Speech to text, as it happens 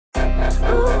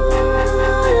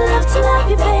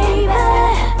you, baby.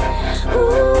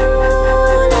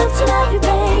 Ooh, love to love you,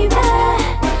 baby.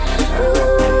 Ooh,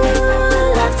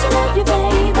 love to love you,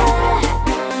 baby.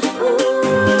 Ooh,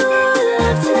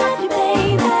 love to love you,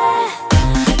 baby.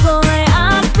 Boy,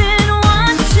 I've been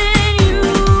watching you,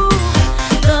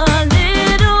 the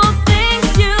little things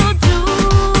you do,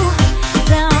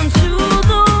 down to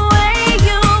the way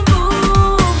you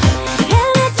move.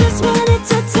 And I just wanted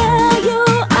to tell you,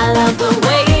 I love the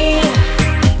way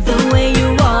you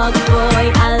walk,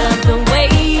 boy. I love the way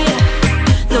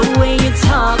you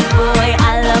talk, boy.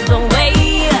 I love the way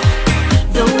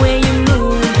you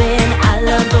moving. I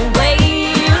love the way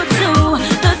you do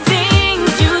the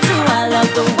things you do. I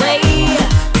love the way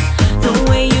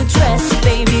you dress,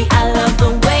 baby. I love the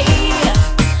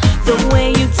way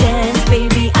you dance,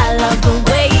 baby. I love the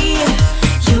way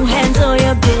you handle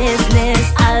your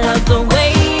business. I love the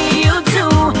way you do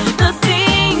the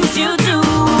things you do.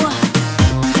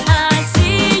 I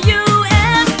see you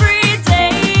every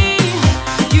day.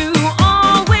 You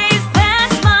always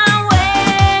pass my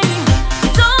way.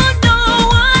 Don't know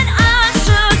what I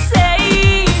should say,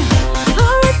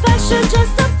 or if I should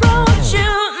just